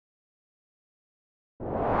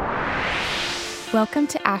Welcome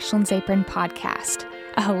to Ashlyn's Apron Podcast,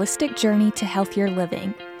 a holistic journey to healthier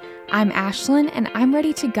living. I'm Ashlyn, and I'm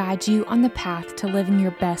ready to guide you on the path to living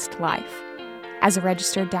your best life. As a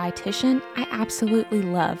registered dietitian, I absolutely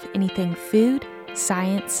love anything food,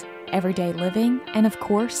 science, everyday living, and of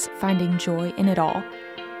course, finding joy in it all.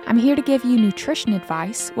 I'm here to give you nutrition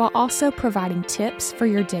advice while also providing tips for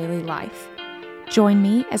your daily life. Join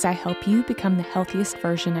me as I help you become the healthiest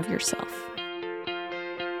version of yourself.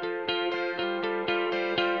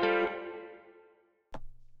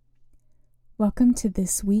 Welcome to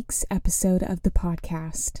this week's episode of the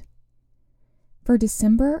podcast. For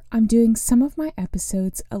December, I'm doing some of my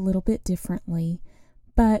episodes a little bit differently,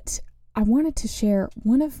 but I wanted to share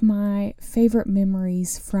one of my favorite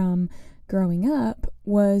memories from growing up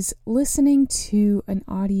was listening to an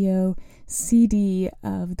audio CD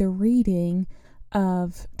of the reading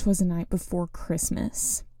of 'Twas a Night Before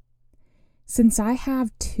Christmas. Since I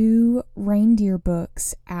have 2 reindeer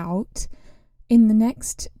books out, in the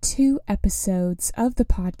next 2 episodes of the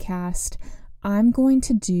podcast, I'm going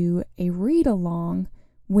to do a read-along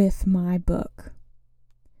with my book.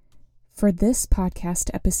 For this podcast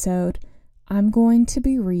episode, I'm going to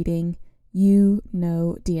be reading You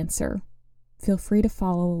Know Dancer. Feel free to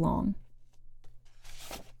follow along.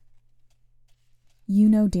 You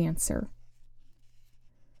Know Dancer.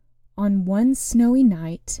 On one snowy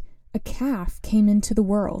night, a calf came into the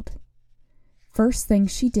world. First thing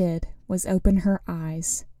she did was open her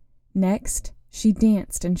eyes. Next, she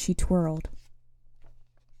danced and she twirled.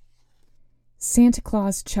 Santa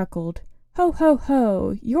Claus chuckled, "Ho, ho,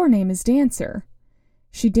 ho, your name is Dancer."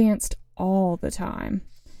 She danced all the time,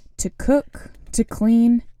 to cook, to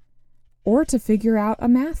clean, or to figure out a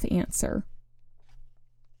math answer.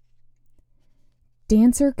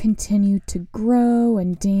 Dancer continued to grow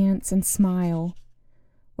and dance and smile,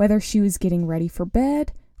 whether she was getting ready for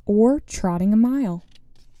bed or trotting a mile.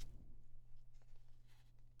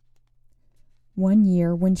 One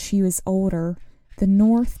year, when she was older, the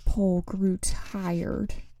North Pole grew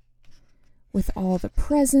tired. With all the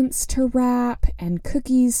presents to wrap and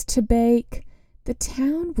cookies to bake, the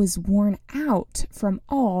town was worn out from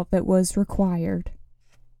all that was required.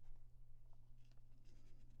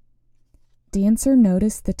 Dancer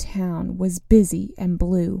noticed the town was busy and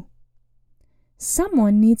blue.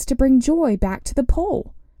 Someone needs to bring joy back to the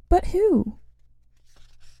pole, but who?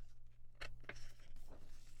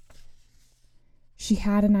 She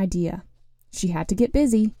had an idea. She had to get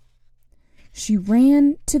busy. She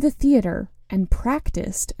ran to the theater and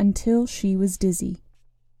practiced until she was dizzy.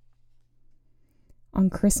 On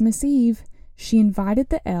Christmas Eve, she invited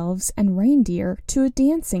the elves and reindeer to a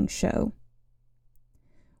dancing show.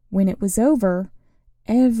 When it was over,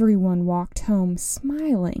 everyone walked home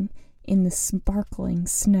smiling in the sparkling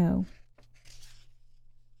snow.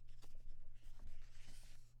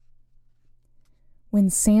 When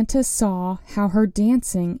Santa saw how her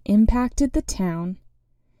dancing impacted the town,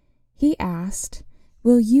 he asked,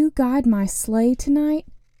 "Will you guide my sleigh tonight?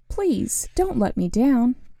 Please don't let me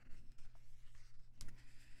down."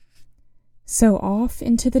 So off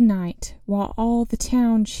into the night, while all the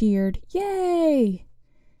town cheered, "Yay!"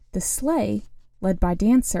 the sleigh, led by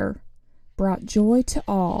Dancer, brought joy to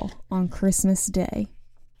all on Christmas Day.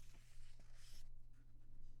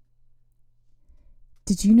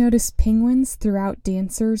 Did you notice penguins throughout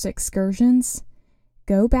Dancer's excursions?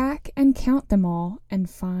 Go back and count them all and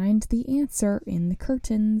find the answer in the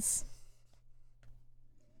curtains.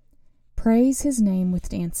 Praise his name with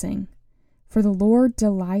dancing, for the Lord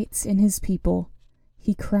delights in his people.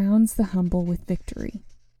 He crowns the humble with victory.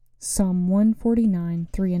 Psalm 149,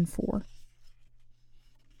 3 and 4.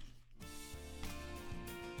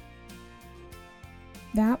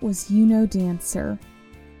 That was You Know Dancer.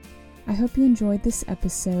 I hope you enjoyed this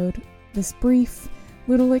episode, this brief,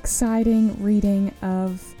 little exciting reading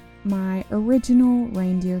of my original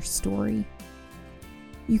reindeer story.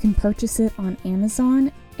 You can purchase it on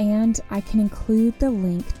Amazon, and I can include the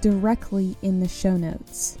link directly in the show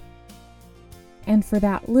notes. And for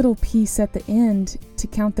that little piece at the end to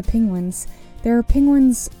count the penguins, there are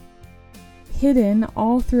penguins hidden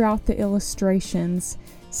all throughout the illustrations,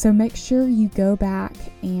 so make sure you go back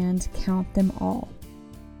and count them all.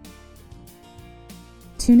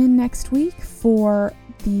 Tune in next week for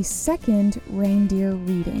the second reindeer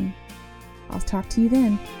reading. I'll talk to you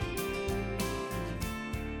then.